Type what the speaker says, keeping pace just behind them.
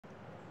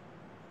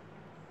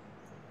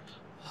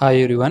Hi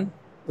everyone,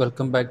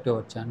 welcome back to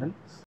our channel.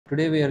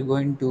 Today we are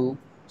going to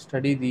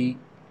study the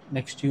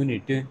next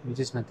unit, which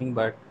is nothing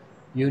but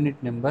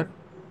unit number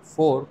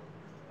 4.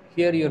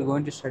 Here you are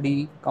going to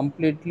study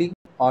completely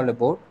all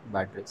about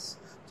batteries.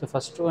 So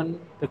first one,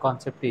 the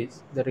concept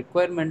is the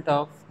requirement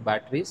of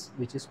batteries,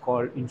 which is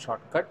called in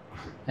shortcut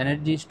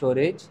energy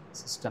storage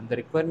system. The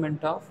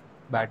requirement of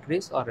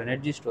batteries or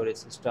energy storage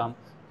system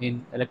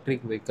in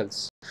electric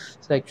vehicles.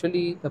 So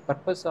actually the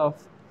purpose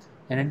of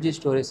energy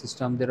storage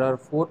system, there are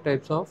four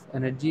types of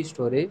energy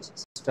storage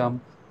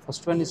system.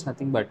 First one is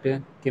nothing but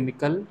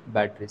chemical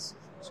batteries.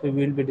 So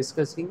we will be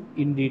discussing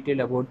in detail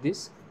about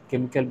this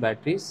chemical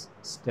batteries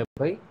step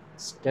by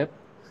step,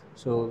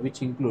 so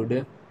which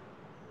include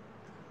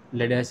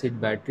lead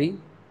acid battery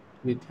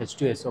with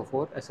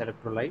H2SO4 as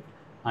electrolyte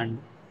and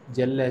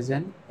gel as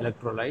an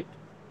electrolyte,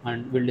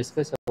 and we'll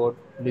discuss about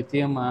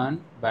lithium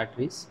ion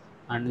batteries,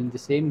 and in the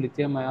same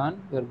lithium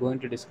ion we are going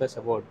to discuss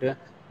about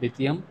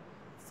lithium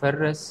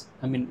ferrous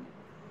I mean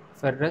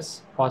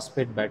ferrous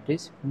phosphate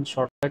batteries in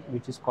shortcut,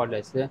 which is called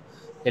as the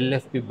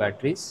LFP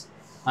batteries,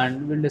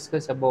 and we'll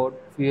discuss about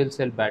fuel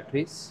cell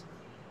batteries,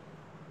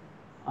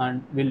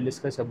 and we'll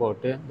discuss about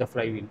the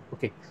flywheel.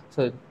 Okay,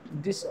 so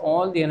this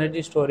all the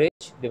energy storage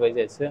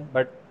devices,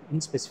 but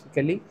in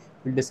specifically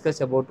we'll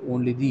discuss about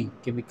only the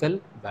chemical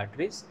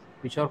batteries,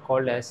 which are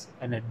called as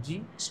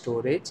energy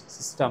storage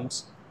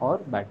systems or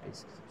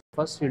batteries.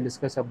 First we'll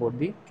discuss about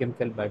the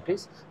chemical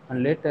batteries,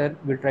 and later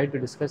we'll try to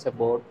discuss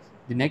about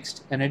the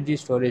next energy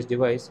storage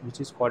device, which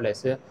is called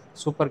as a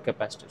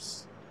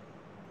supercapacitors.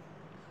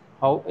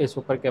 How a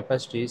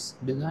supercapacitor is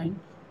designed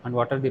and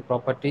what are the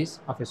properties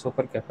of a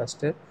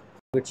supercapacitor,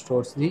 how it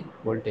stores the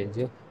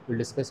voltage. We'll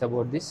discuss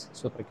about this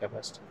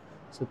supercapacitor.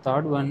 So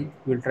third one,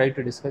 we'll try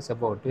to discuss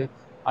about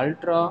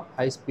ultra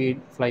high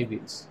speed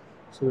flywheels.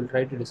 So we'll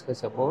try to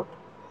discuss about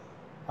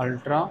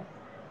ultra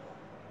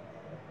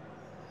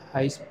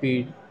high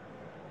speed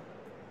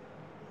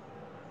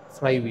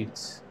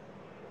flywheels.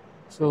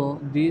 So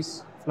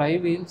these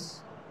flywheels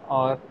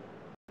are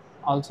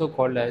also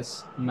called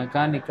as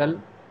mechanical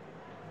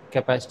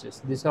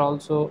capacitors. These are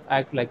also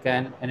act like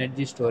an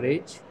energy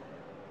storage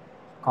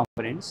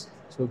components.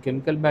 So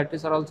chemical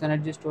batteries are also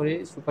energy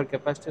storage,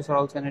 supercapacitors are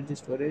also energy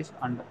storage,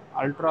 and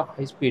ultra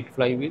high speed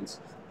flywheels,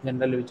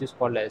 generally which is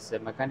called as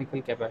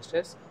mechanical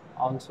capacitors,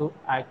 also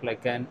act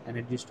like an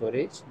energy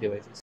storage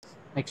devices.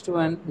 Next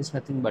one is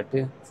nothing but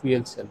a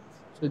fuel cell.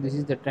 So this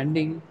is the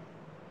trending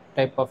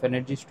type of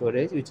energy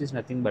storage, which is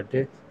nothing but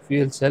a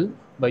fuel cell.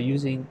 By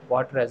using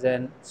water as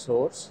an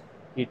source,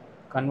 it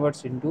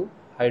converts into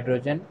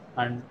hydrogen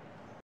and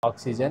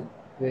oxygen,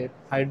 where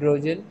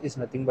hydrogen is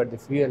nothing but the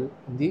fuel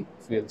in the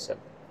fuel cell.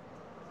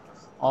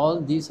 All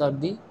these are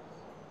the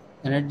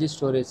energy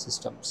storage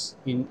systems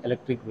in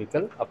electric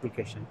vehicle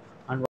application.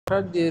 And what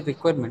are the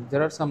requirements?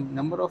 There are some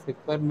number of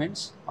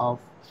requirements of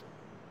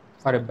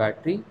for a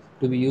battery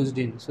to be used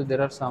in. So there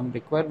are some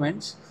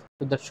requirements,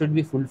 so that should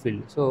be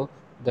fulfilled. So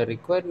the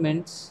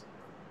requirements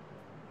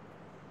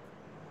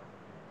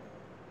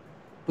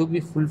to be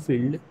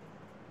fulfilled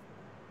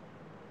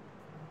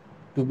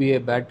to be a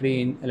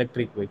battery in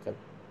electric vehicle.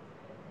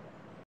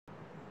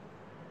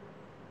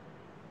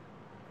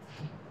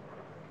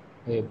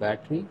 A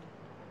battery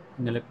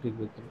in electric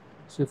vehicle.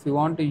 So if you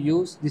want to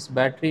use this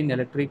battery in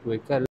electric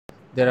vehicle,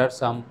 there are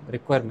some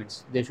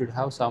requirements. They should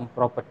have some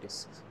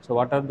properties. So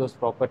what are those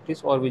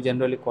properties, or we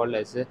generally call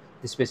as the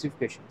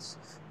specifications?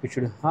 It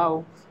should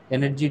have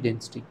energy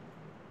density.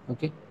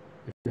 Okay,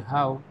 it should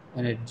have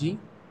energy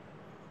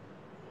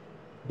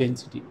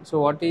density.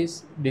 So what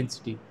is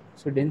density?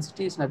 So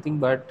density is nothing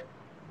but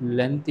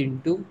length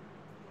into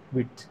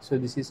width. So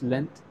this is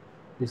length,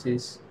 this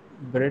is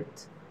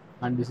breadth,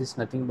 and this is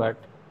nothing but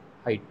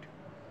height.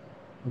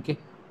 Okay,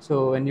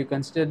 so when you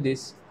consider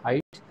this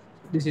height,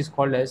 this is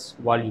called as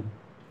volume.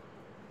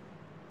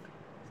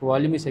 So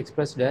volume is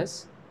expressed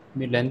as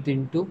length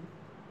into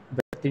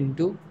breadth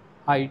into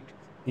height.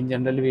 In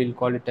general we will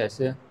call it as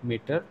a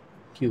meter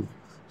cube.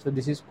 So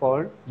this is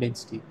called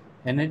density.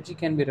 Energy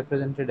can be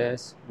represented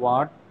as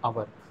watt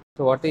hour.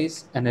 So what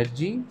is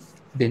energy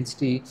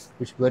density,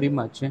 which very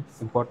much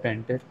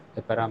important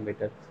a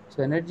parameter.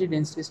 So energy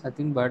density is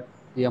nothing but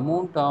the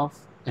amount of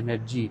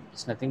energy,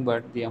 is nothing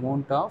but the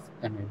amount of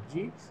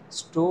energy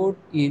stored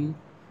in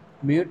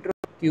meter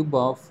cube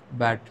of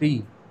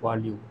battery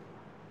volume,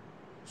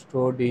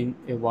 stored in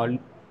a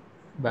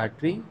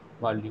battery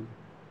volume.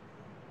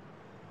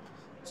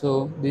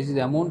 So this is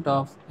the amount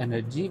of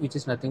energy, which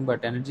is nothing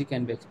but energy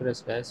can be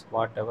expressed as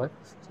watt hour.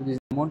 So this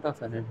amount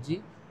of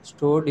energy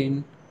stored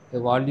in a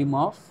volume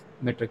of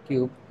meter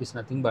cube is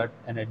nothing but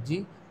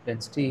energy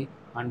density.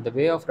 And the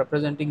way of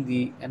representing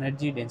the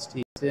energy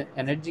density is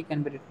energy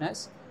can be written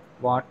as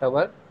watt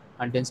hour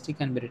and density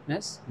can be written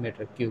as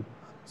meter cube.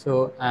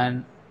 So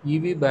an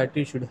EV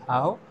battery should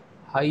have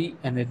high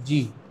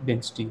energy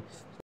density.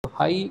 So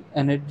high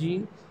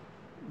energy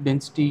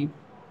density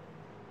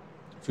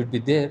should be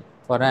there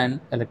for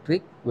an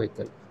electric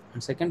vehicle.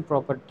 And second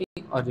property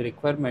or the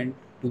requirement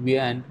to be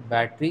an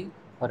battery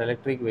for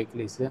electric vehicle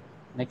is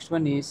next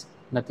one is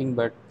nothing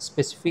but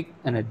specific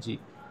energy.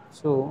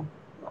 So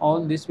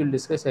all this will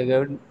discuss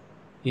again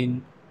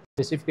in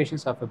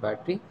specifications of a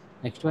battery.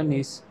 Next one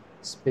is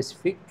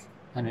specific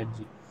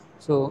energy.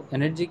 So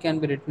energy can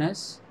be written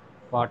as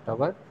watt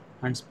hour,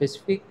 and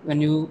specific,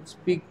 when you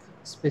speak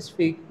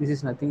specific, this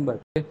is nothing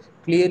but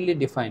clearly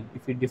defined.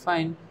 If you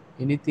define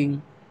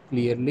anything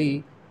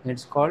clearly, then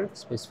it's called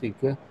specific.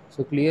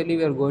 So clearly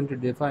we are going to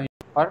define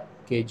per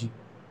kg.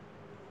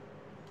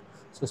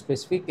 So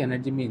specific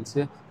energy means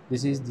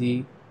this is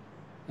the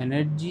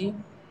energy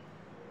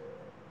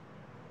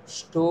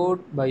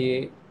stored by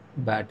a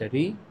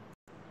battery.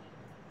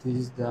 This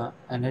is the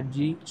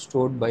energy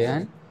stored by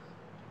an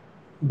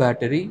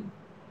battery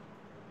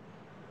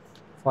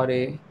for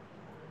a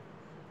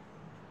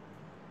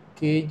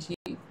kg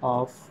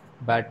of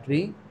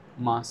battery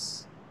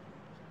mass.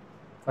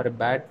 For a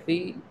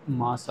battery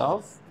mass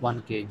of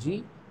 1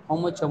 kg, how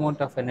much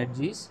amount of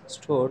energy is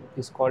stored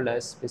is called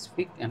as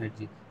specific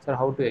energy. So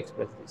how to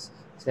express this?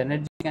 So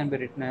energy can be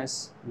written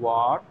as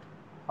watt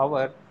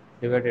hour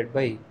divided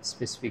by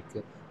specific.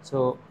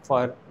 So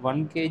for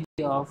 1 kg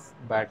of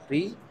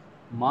battery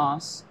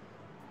mass,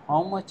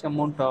 how much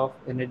amount of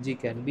energy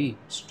can be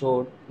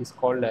stored is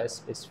called as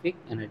specific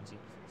energy.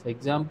 So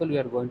example, we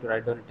are going to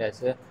write down it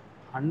as a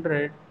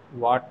 100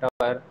 watt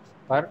hour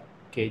per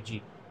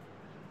kg.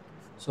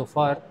 So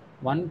for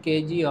 1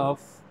 kg of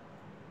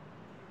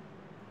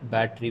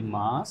battery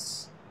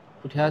mass,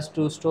 it has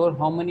to store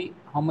how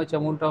much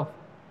amount of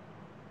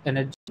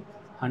energy?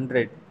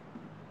 100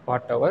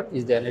 watt hour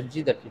is the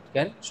energy that it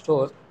can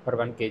store for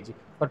 1 kg.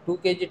 For 2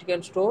 kg it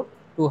can store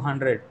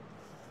 200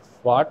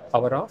 watt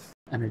hour of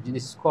energy.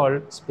 This is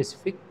called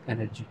specific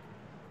energy.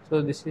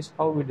 So this is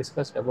how we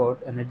discussed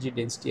about energy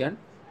density and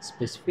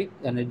specific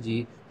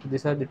energy. So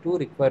these are the two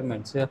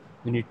requirements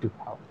we need to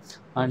have,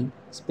 and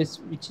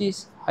which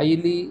is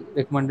highly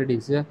recommended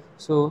is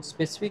so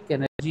specific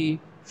energy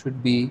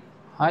should be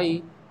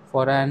high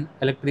for an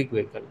electric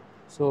vehicle.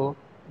 So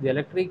the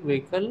electric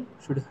vehicle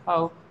should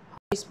have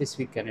high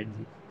specific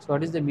energy. So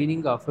what is the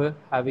meaning of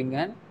having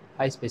an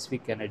high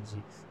specific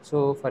energy?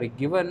 So for a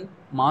given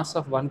mass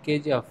of 1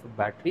 kg of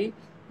battery,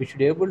 we should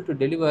be able to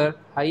deliver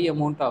high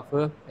amount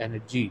of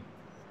energy.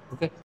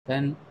 Okay,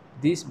 then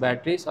these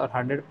batteries are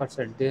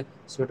 100%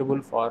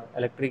 suitable for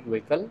electric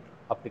vehicle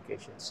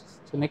applications.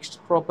 So next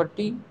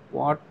property,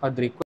 what are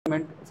the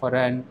requirement for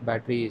an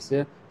battery is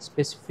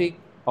specific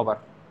power.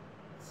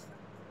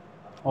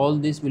 All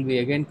this will be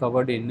again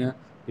covered in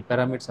the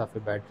parameters of a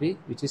battery,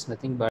 which is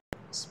nothing but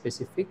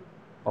specific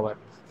power.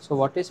 So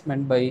what is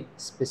meant by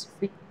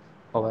specific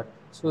power?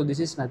 So this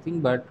is nothing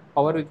but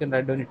power, we can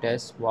write down it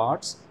as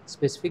watts.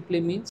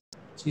 Specifically means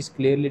which is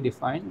clearly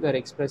defined. We are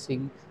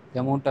expressing the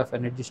amount of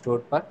energy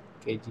stored per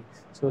kg.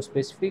 So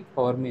specific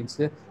power means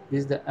this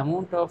is the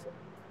amount of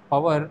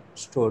power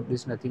stored.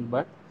 This is nothing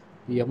but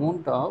the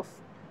amount of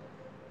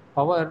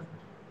power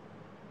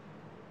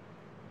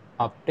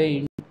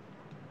obtained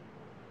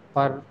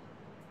per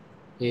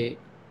a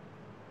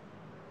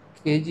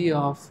kg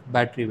of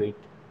battery weight,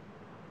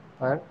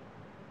 per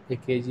a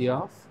kg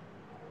of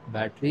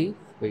battery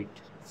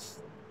weight.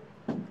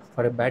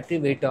 For a battery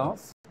weight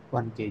of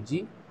 1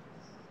 kg,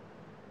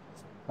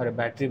 for a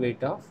battery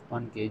weight of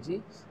 1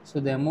 kg, so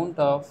the amount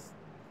of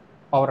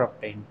power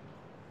obtained.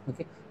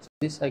 Okay, so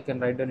this I can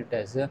write down it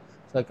as so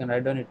I can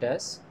write down it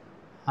as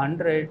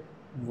 100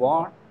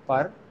 watt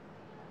per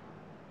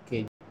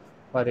kg.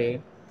 For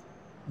a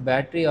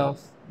battery of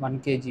 1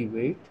 kg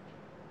weight,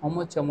 how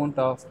much amount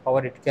of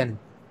power it can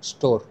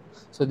store?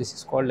 So this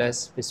is called as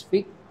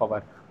specific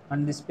power,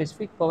 and this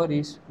specific power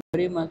is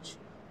very much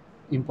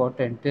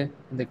important in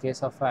the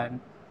case of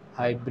an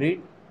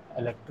hybrid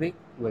electric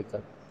vehicle.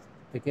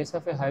 In the case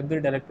of a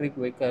hybrid electric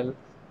vehicle,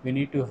 we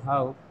need to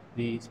have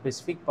the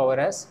specific power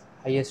as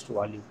highest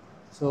value.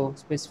 So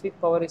specific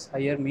power is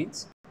higher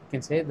means you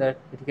can say that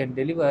it can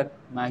deliver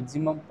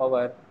maximum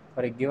power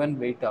for a given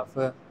weight of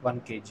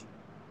 1 kg.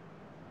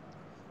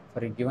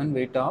 For a given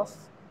weight of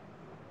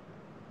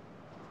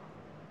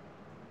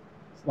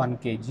 1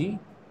 kg,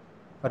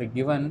 for a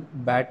given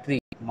battery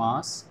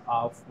mass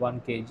of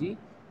 1 kg,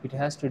 it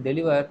has to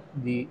deliver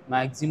the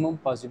maximum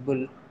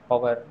possible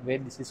power, where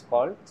this is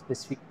called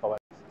specific power.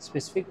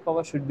 Specific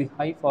power should be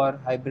high for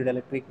hybrid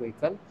electric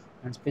vehicle,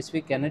 and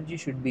specific energy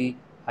should be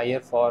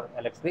higher for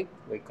electric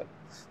vehicle.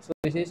 So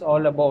this is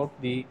all about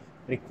the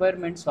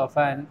requirements of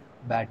an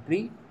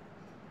battery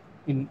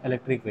in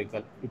electric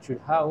vehicle. It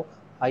should have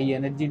high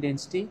energy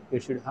density,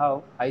 it should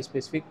have high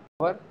specific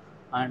power,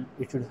 and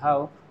it should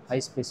have high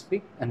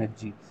specific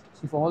energy.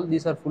 So if all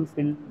these are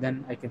fulfilled,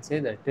 then I can say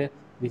that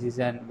this is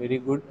a very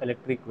good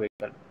electric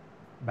vehicle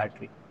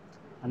battery.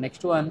 And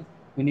next one,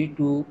 we need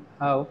to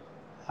have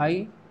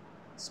high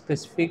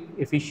specific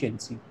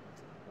efficiency.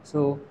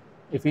 So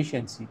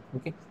efficiency,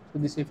 okay, so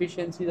this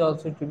efficiency is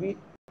also to be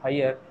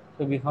higher.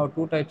 So we have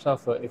two types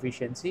of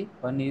efficiency.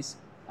 One is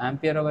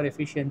ampere hour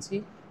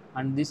efficiency,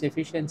 and this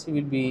efficiency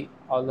will be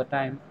all the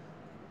time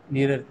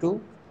nearer to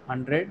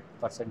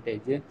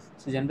 100%.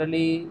 So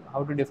generally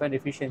how to define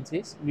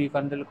efficiencies, we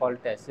can call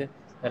it as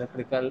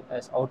electrical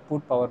as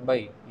output power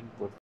by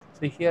input.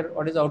 So here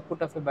what is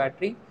output of a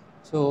battery?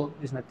 So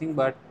it's nothing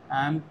but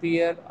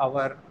ampere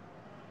hour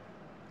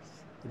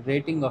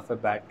rating of a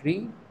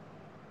battery,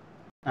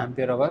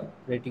 ampere hour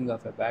rating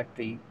of a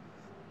battery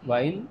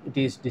while it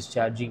is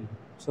discharging.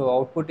 So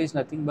output is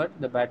nothing but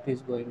the battery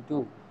is going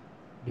to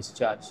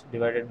discharge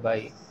divided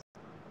by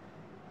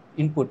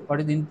input.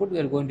 What is the input? We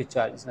are going to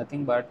charge. It's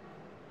nothing but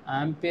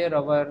ampere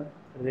hour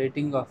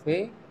rating of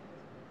a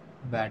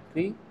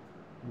battery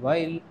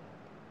while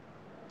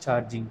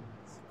charging.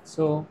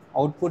 So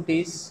output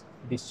is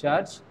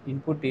discharge,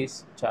 input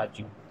is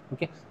charging.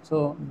 Okay.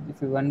 So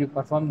if you when you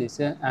perform this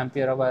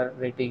ampere hour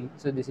rating,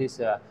 so this is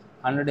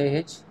 100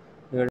 Ah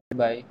divided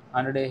by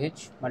 100 Ah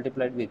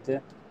multiplied with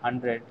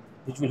 100,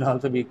 which will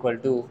also be equal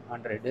to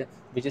 100,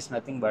 which is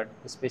nothing but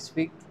the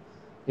specific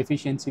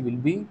efficiency will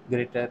be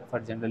greater for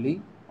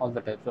generally all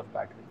the types of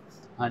battery.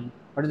 And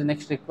what is the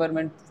next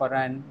requirement for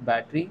an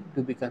battery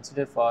to be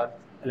considered for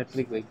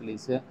electric vehicle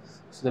is so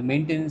the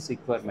maintenance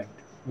requirement.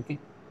 Okay.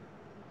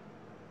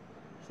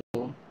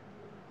 So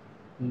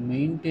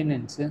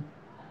maintenance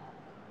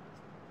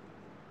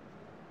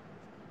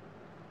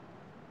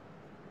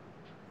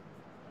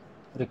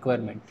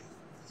requirement.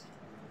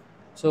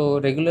 So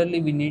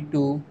regularly we need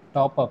to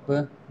top up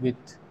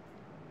with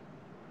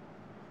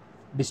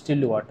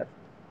distilled water.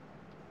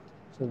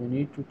 So we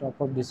need to top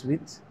up this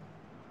with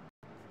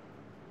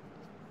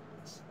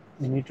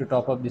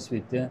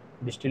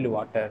distilled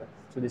water.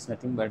 So this is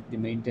nothing but the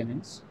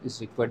maintenance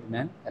is required in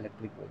an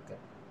electric vehicle.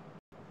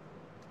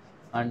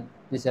 And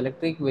this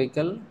electric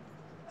vehicle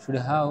should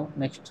have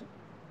next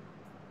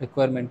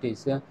requirement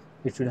is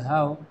it should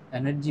have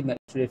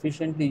should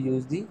efficiently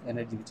use the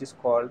energy, which is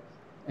called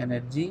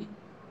energy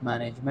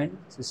management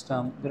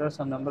system. There are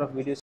some number of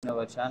videos in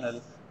our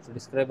channel to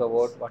describe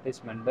about what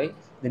is meant by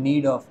the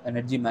need of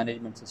energy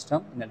management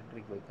system in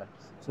electric vehicle.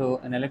 So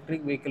an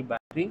electric vehicle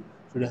battery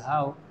should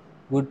have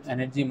good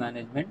energy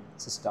management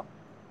system,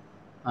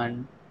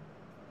 and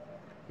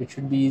it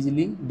should be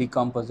easily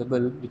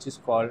decomposable, which is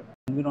called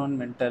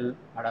environmental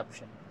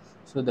adaptation.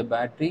 So the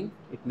battery,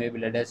 it may be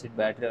lead acid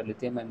battery or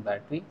lithium ion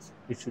battery,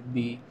 it should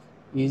be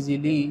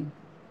easily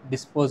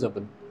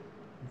disposable,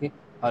 okay,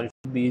 or it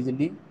should be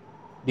easily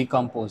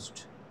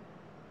decomposed.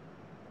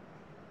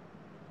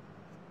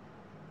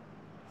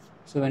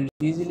 So when it's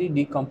easily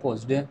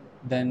decomposed,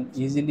 then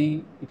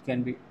easily it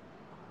can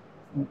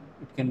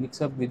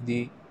mix up with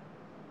the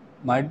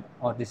mud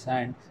or the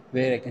sand,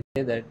 where I can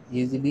say that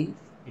easily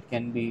it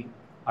can be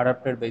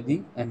adapted by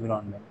the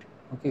environment,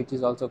 okay, which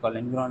is also called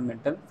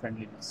environmental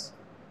friendliness.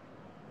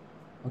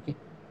 Okay.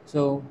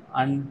 So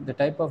and the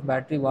type of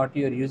battery what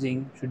you are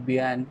using should be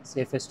an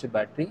safest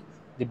battery.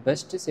 The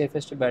best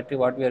safest battery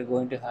what we are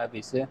going to have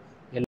is a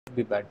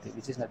LFP battery,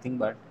 which is nothing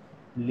but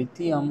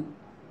lithium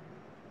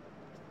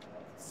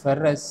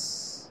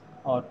ferrous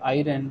or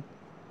iron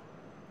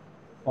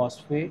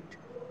phosphate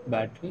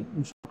battery.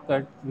 In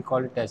shortcut, we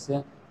call it as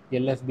a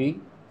LFB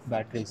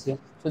batteries.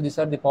 So these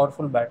are the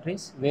powerful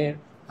batteries where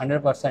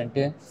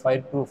 100%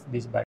 fireproof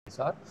these batteries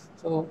are.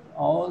 So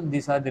all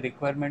these are the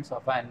requirements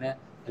of an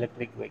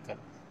electric vehicle.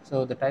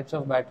 So the types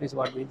of batteries,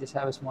 what we just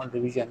have a small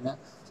revision.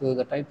 So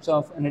the types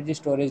of energy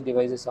storage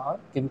devices are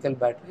chemical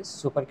batteries,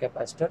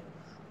 supercapacitor,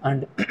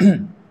 and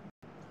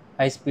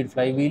high speed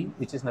flywheel,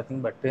 which is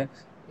nothing but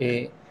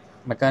a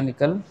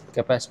mechanical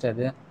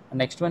capacitor.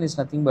 Next one is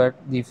nothing but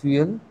the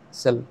fuel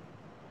cell.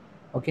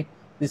 Okay,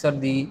 these are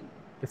the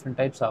different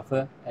types of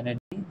energy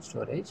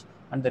storage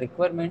and the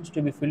requirements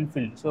to be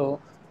fulfilled.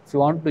 So if you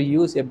want to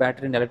use a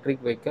battery in electric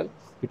vehicle,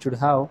 it should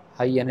have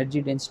high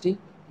energy density,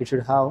 it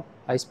should have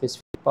high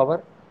specific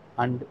power,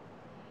 and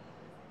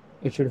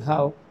it should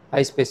have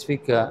high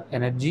specific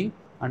energy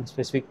and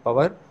specific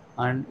power,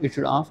 and it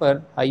should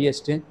offer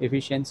highest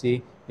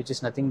efficiency, which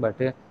is nothing but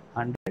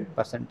 100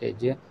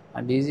 percentage,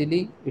 and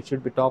easily it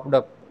should be topped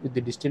up with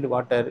the distilled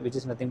water, which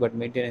is nothing but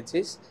maintenance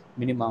is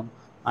minimum.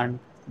 And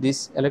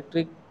this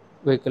electric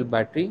vehicle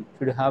battery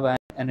should have an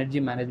energy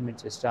management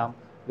system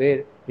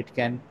where it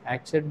can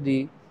accept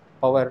the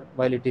power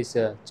while it is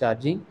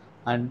charging,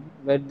 and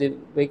where the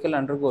vehicle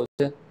undergoes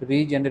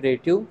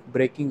regenerative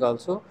braking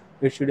also,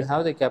 it should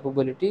have the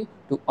capability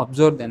to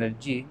absorb the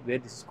energy, where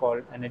this is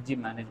called energy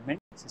management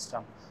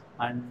system.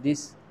 And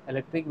this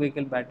electric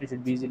vehicle battery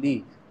should be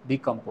easily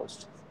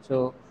decomposed,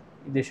 so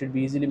they should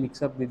be easily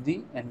mixed up with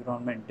the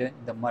environment in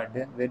the mud,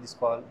 where this is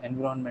called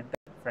environmental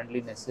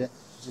friendliness,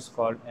 which is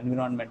called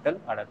environmental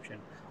adaptation.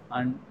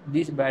 And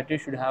these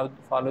batteries should have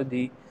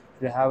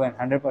should have an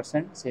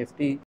 100%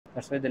 safety.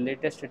 That's why the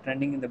latest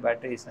trending in the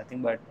battery is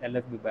nothing but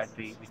LFB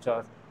battery, which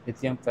are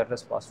lithium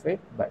ferrous phosphate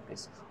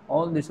batteries.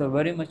 All these are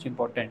very much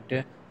important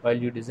while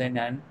you design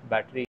an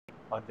battery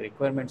or the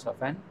requirements of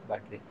an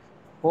battery.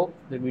 Hope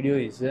the video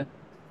is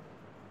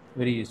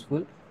very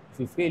useful. If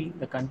you feel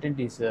the content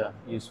is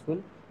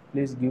useful,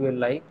 please give a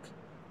like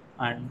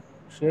and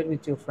share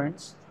with your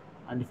friends.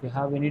 And if you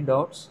have any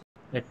doubts,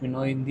 let me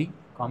know in the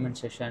comment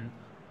section.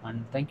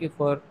 And thank you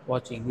for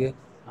watching.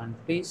 And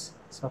please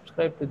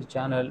subscribe to the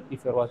channel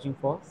if you are watching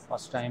for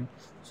first time.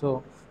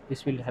 So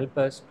this will help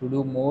us to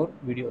do more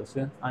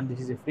videos. And this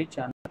is a free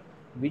channel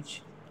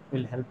which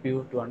will help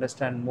you to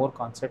understand more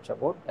concepts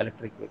about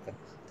electric vehicle.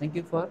 Thank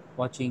you for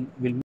watching.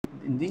 We'll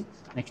meet in the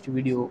next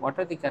video. What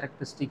are the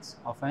characteristics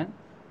of an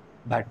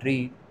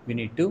battery we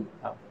need to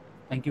have?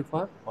 Thank you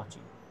for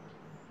watching.